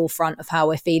at the forefront of how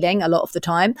we're feeling a lot of the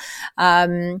time.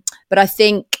 But I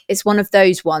think it's one of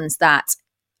those ones that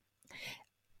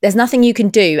there's nothing you can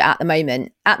do at the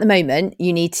moment. At the moment,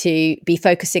 you need to be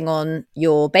focusing on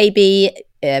your baby,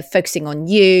 focusing on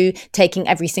you, taking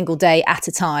every single day at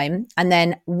a time. And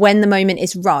then when the moment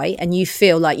is right and you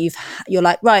feel like you're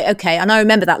like, right, okay. And I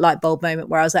remember that light bulb moment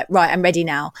where I was like, right, I'm ready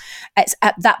now. It's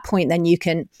at that point, then you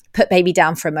can put baby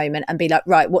down for a moment and be like,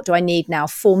 right, what do I need now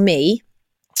for me?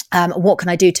 What can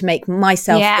I do to make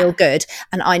myself feel good?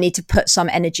 And I need to put some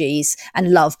energies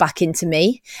and love back into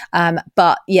me.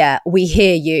 But yeah, we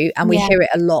hear you and we hear it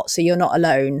a lot. So you're not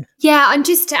alone. Yeah. And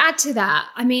just to add to that,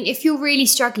 I mean, if you're really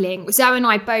struggling, Zoe and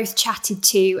I both chatted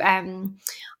to,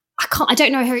 I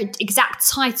don't know her exact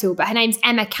title, but her name's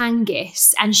Emma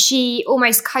Kangis, and she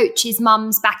almost coaches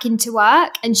mums back into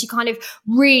work, and she kind of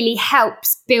really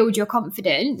helps build your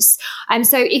confidence. And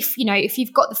so if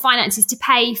you've got the finances to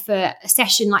pay for a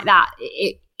session like that,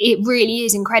 it really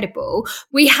is incredible.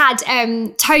 We had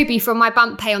Toby from My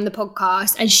Bump Pay on the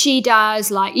podcast, and she does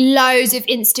like loads of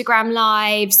Instagram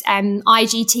lives,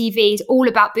 IGTVs, all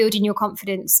about building your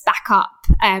confidence back up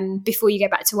before you go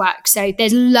back to work. So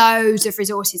there's loads of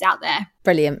resources out there.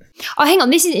 Brilliant. Oh, hang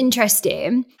on. This is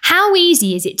interesting. How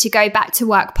easy is it to go back to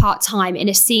work part-time in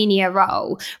a senior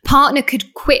role? Partner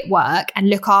could quit work and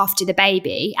look after the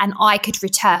baby, and I could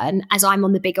return as I'm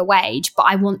on the bigger wage, but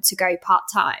I want to go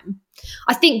part-time.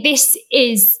 I think this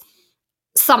is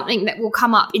something that will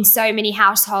come up in so many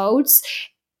households.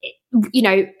 You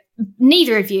know,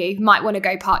 neither of you might want to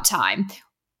go part-time.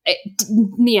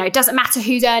 It doesn't matter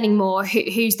who's earning more,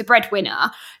 who's the breadwinner.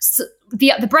 So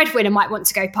the breadwinner might want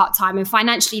to go part-time, and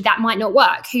financially that might not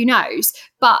work. Who knows?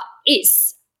 But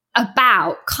it's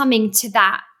about coming to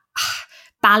that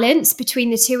balance between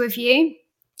the two of you.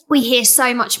 We hear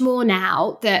so much more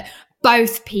now that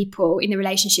both people in the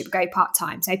relationship go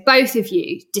part-time. So both of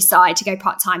you decide to go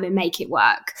part-time and make it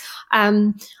work.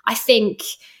 I think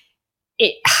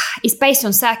it's based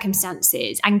on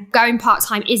circumstances, and going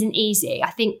part-time isn't easy.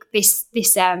 I think this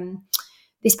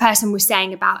person was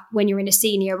saying about when you're in a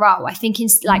senior role, I think in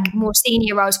like more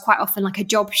senior roles, quite often like a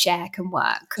job share can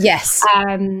work. Yes.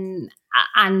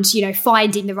 And, you know,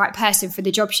 finding the right person for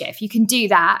the job share. If you can do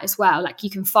that as well, like you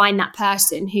can find that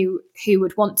person who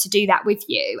would want to do that with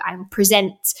you and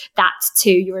present that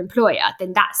to your employer,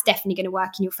 then that's definitely going to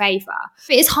work in your favor.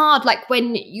 But it's hard, like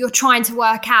when you're trying to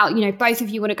work out, you know, both of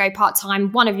you want to go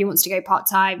part-time, one of you wants to go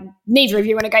part-time, neither of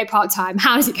you want to go part-time.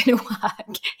 How is it going to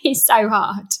work? It's so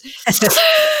hard.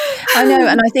 I know.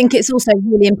 And I think it's also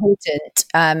really important.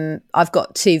 I've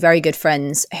got two very good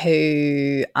friends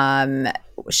who,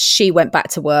 she went back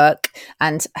to work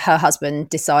and her husband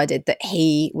decided that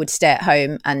he would stay at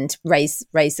home and raise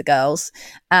the girls.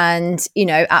 And, you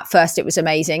know, at first it was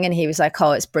amazing. And he was like,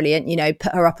 oh, it's brilliant. You know,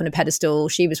 put her up on a pedestal.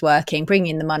 She was working, bringing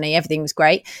in the money. Everything was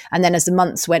great. And then as the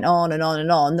months went on and on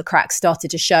and on, the cracks started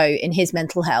to show in his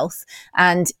mental health.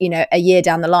 And, you know, a year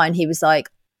down the line, he was like,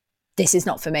 this is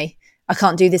not for me. I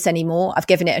can't do this anymore. I've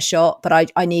given it a shot, but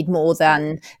I need more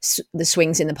than the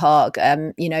swings in the park,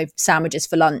 you know, sandwiches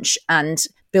for lunch and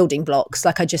building blocks.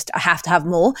 Like I have to have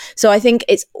more. So I think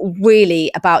it's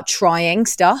really about trying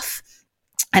stuff.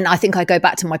 And I think I go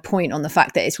back to my point on the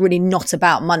fact that it's really not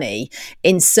about money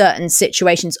in certain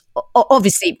situations.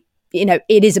 Obviously, you know,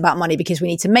 it is about money because we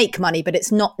need to make money, but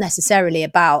it's not necessarily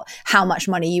about how much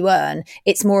money you earn.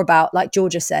 It's more about, like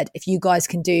Georgia said, if you guys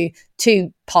can do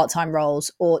 2 part-time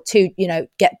roles or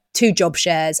get 2 job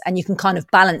shares and you can kind of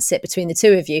balance it between the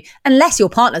two of you, unless your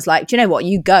partner's like, do you know what,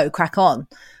 you go, crack on.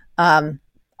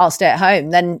 I'll stay at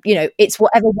home, then, you know, it's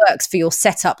whatever works for your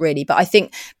setup really. But I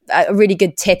think a really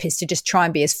good tip is to just try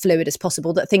and be as fluid as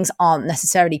possible, that things aren't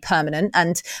necessarily permanent.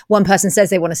 And one person says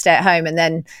they want to stay at home and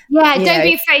then... Yeah, don't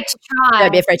be afraid to try.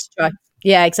 Don't be afraid to try.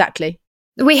 Yeah, exactly.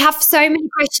 We have so many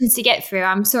questions to get through.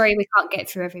 I'm sorry we can't get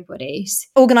through everybody's.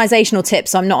 Organisational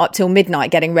tips. I'm not up till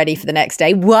midnight getting ready for the next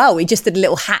day. Wow, we just did a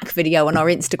little hack video on our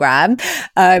Instagram,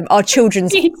 our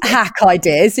children's hack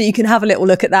ideas. So you can have a little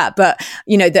look at that. But,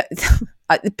 you know,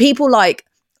 the people like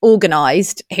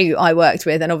Organised, who I worked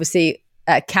with, and obviously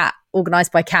Kat,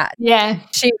 Organised by Kat. Yeah.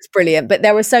 She was brilliant. But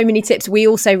there were so many tips. We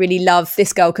also really love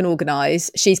This Girl Can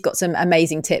Organise. She's got some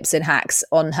amazing tips and hacks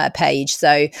on her page.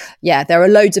 So yeah, there are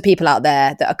loads of people out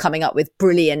there that are coming up with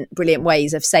brilliant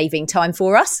ways of saving time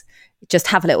for us. just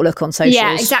have a little look on socials.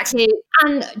 Yeah, exactly.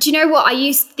 And do you know what?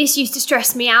 This used to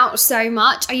stress me out so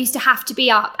much. I used to have to be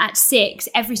up at 6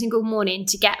 every single morning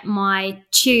to get my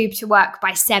tube to work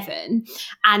by 7.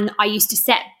 And I used to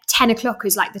set 10 o'clock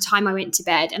as like the time I went to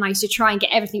bed. And I used to try and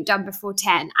get everything done before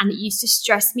 10. And it used to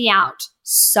stress me out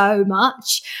so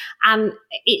much. And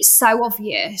it's so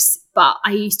obvious, but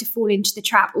I used to fall into the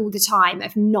trap all the time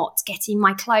of not getting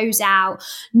my clothes out,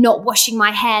 not washing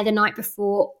my hair the night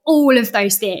before, all of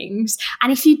those things.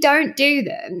 And if you don't do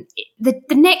them, the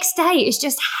next day is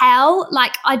just hell.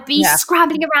 Like I'd be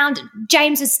scrambling around.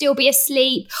 James would still be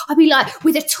asleep. I'd be like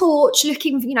with a torch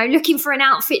looking for an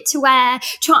outfit to wear.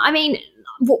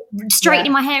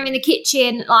 Straightening my hair in the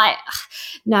kitchen. Like,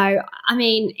 no, I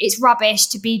mean, it's rubbish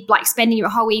to be like spending your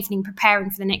whole evening preparing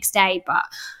for the next day, but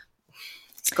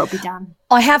it's got to be done.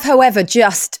 I have, however,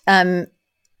 just got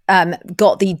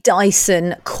the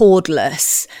Dyson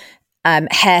cordless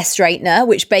hair straightener,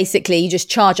 which basically you just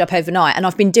charge up overnight. And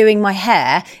I've been doing my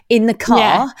hair in the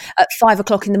car at 5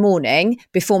 o'clock in the morning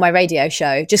before my radio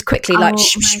show, just quickly like,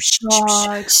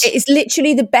 it is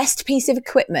literally the best piece of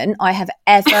equipment I have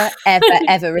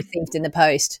ever received in the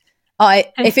post.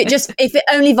 If it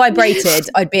only vibrated,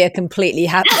 I'd be a completely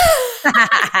happy.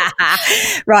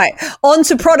 Right, on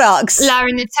to products.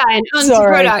 Lowering the tone. On to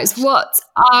products. What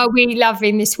are we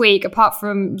loving this week apart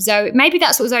from Zoe? Maybe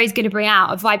that's what Zoe's going to bring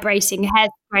out, a vibrating hair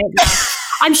straightener.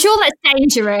 I'm sure that's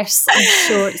dangerous. I'm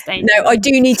sure it's dangerous. No, I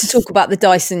do need to talk about the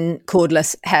Dyson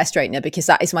cordless hair straightener because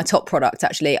that is my top product,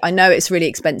 actually. I know it's really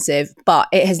expensive, but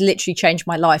it has literally changed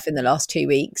my life in the last 2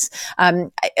 weeks.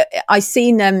 I've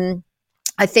seen...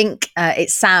 I think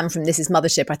it's Sam from This Is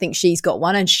Mothership. I think she's got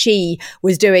one, and she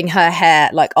was doing her hair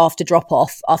like after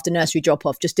nursery drop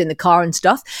off, just in the car and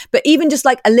stuff. But even just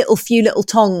like few little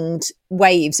tongued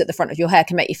waves at the front of your hair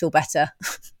can make you feel better.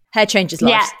 Hair changes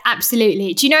lives. Yeah,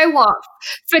 absolutely. Do you know what?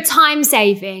 For time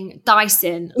saving,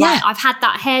 Dyson. Like I've had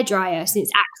that hairdryer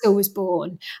since Axel was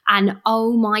born, and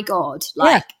oh my God,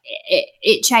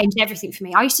 it changed everything for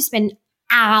me. I used to spend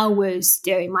hours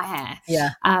doing my hair.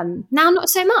 Now not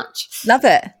so much. Love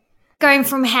it. Going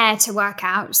from hair to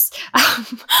workouts.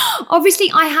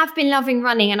 Obviously I have been loving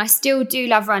running, and I still do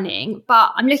love running,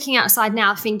 but I'm looking outside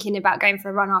now thinking about going for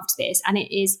a run after this, and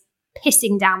it is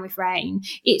pissing down with rain.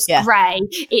 It's grey.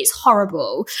 It's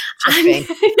horrible.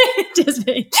 Just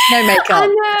me. No makeup.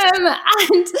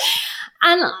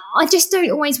 And I just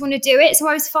don't always want to do it. So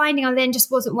I was finding I then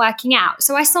just wasn't working out.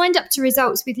 So I signed up to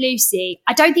Results with Lucy.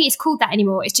 I don't think it's called that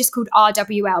anymore. It's just called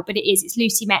RWL, but it is. It's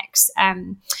Lucy Meck's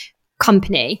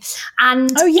company. And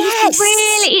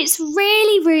it's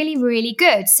really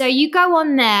good. So you go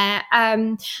on there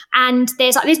and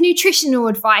there's nutritional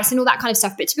advice and all that kind of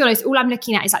stuff. But to be honest, all I'm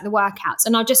looking at is like the workouts.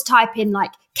 And I'll just type in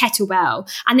like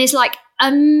kettlebell, and there's like a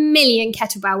million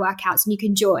kettlebell workouts and you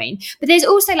can join. But there's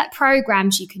also like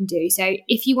programs you can do. So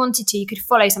if you wanted to, you could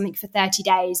follow something for 30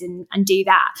 days and do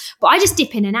that. But I just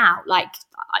dip in and out. Like,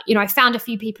 I found a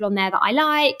few people on there that I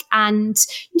like, and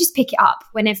you just pick it up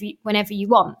whenever you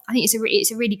want. I think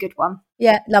it's a really good one.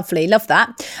 Yeah, lovely. Love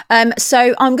that.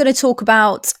 So I'm going to talk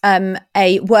about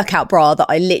a workout bra that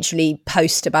I literally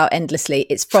post about endlessly.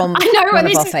 It's from I know one what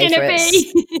of this our is going to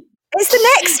be. It's the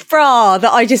next bra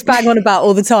that I just bang on about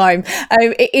all the time.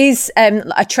 It is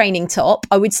a training top.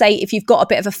 I would say if you've got a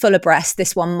bit of a fuller breast,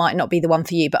 this one might not be the one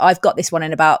for you, but I've got this one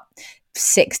in about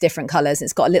 6 different colours.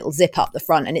 It's got a little zip up the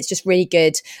front, and it's just really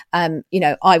good. I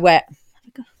wear...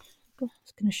 I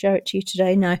was going to show it to you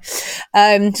today. No,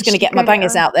 just going to get my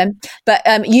bangers out then. But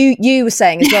you were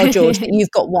saying as well, George, that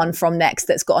you've got one from Next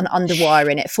that's got an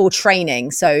underwire in it for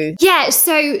training. So yeah,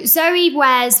 so Zoe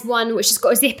wears one which has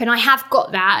got a zip, and I have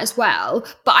got that as well.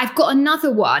 But I've got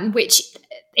another one which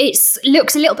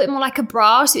looks a little bit more like a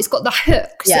bra, so it's got the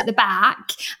hooks at the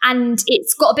back, and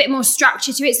it's got a bit more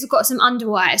structure to it. So it's got some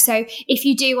underwire. So if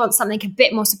you do want something a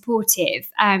bit more supportive,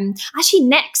 actually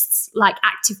Next's like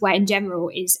activewear in general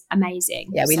is amazing.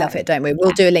 Yeah, we love it, don't we?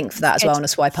 We'll do a link for that as well on a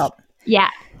swipe up. Yeah.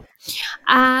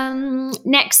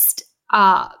 Next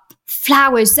up,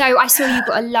 flowers. So I saw you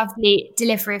got a lovely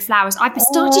delivery of flowers. I've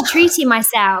started treating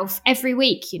myself every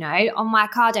week, on my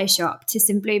Ocado shop to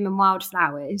some Bloom and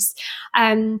Wildflowers.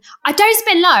 I don't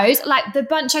spend loads. Like the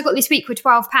bunch I got this week were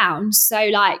 £12. So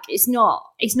like it's not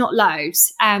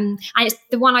loads. And it's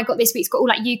the one I got this week's got all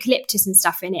like eucalyptus and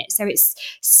stuff in it. So it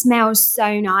smells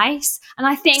so nice. And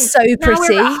I think so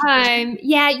pretty. Now we're at home,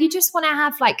 you just want to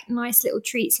have like nice little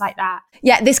treats like that.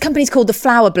 Yeah, this company's called The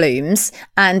Flower Blooms,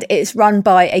 and it's run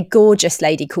by a gorgeous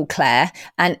lady called Claire.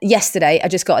 And yesterday I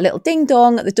just got a little ding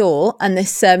dong at the door, and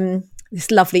this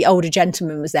this lovely older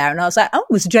gentleman was there. And I was like, oh,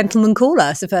 it was a gentleman caller.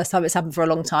 It's the first time it's happened for a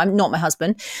long time, not my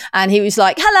husband. And he was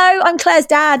like, hello, I'm Claire's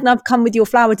dad and I've come with your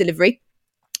flower delivery.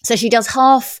 So she does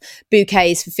half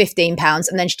bouquets for £15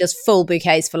 and then she does full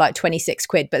bouquets for like 26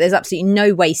 quid. But there's absolutely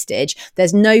no wastage.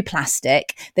 There's no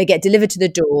plastic. They get delivered to the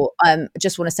door. I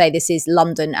just want to say this is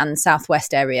London and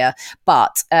Southwest area.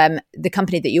 But the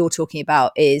company that you're talking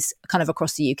about is kind of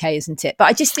across the UK, isn't it? But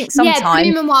I just think sometimes... Yeah,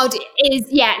 Bloom and Wild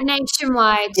is,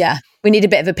 nationwide. Yeah, we need a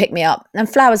bit of a pick-me-up.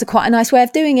 And flowers are quite a nice way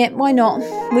of doing it. Why not?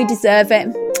 We deserve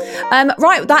it.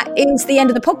 Right, that is the end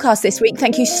of the podcast this week.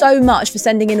 Thank you so much for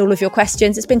sending in all of your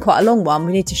questions. It's been quite a long one.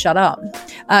 We need to shut up.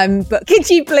 But could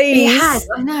you please... It has,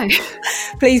 I know.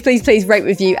 Please rate,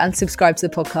 review and subscribe to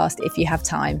the podcast if you have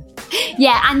time.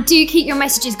 Yeah, and do keep your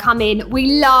messages coming.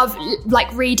 We love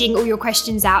reading all your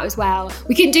questions out as well.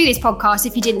 We couldn't do this podcast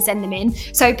if you didn't send them in.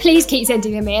 So please keep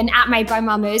sending them in at Made by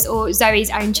Mamas or Zoe's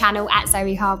own channel at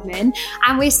Zoe Hardman.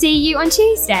 And we'll see you on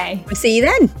Tuesday. We'll see you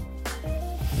then.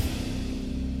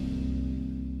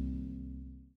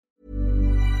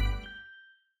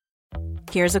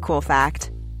 Here's a cool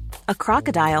fact. A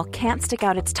crocodile can't stick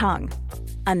out its tongue.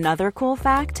 Another cool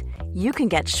fact, you can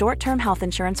get short-term health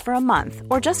insurance for a month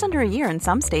or just under a year in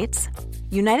some states.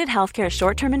 United Healthcare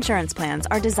short-term insurance plans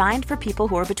are designed for people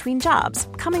who are between jobs,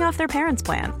 coming off their parents'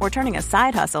 plan, or turning a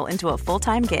side hustle into a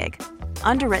full-time gig.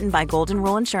 Underwritten by Golden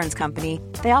Rule Insurance Company,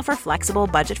 they offer flexible,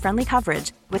 budget-friendly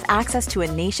coverage with access to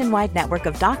a nationwide network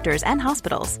of doctors and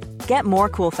hospitals. Get more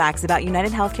cool facts about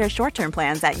United Healthcare short-term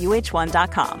plans at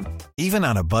uh1.com. Even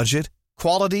on a budget,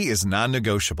 quality is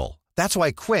non-negotiable. That's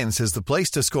why Quince is the place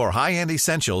to score high-end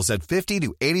essentials at 50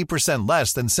 to 80%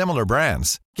 less than similar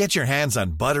brands. Get your hands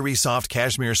on buttery soft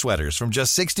cashmere sweaters from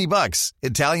just $60,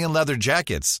 Italian leather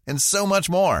jackets, and so much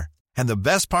more. And the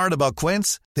best part about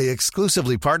Quince, they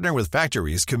exclusively partner with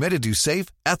factories committed to safe,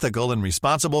 ethical, and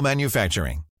responsible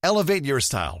manufacturing. Elevate your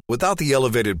style without the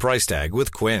elevated price tag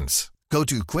with Quince. Go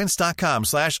to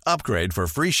quince.com/upgrade for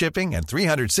free shipping and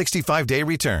 365-day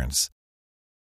returns.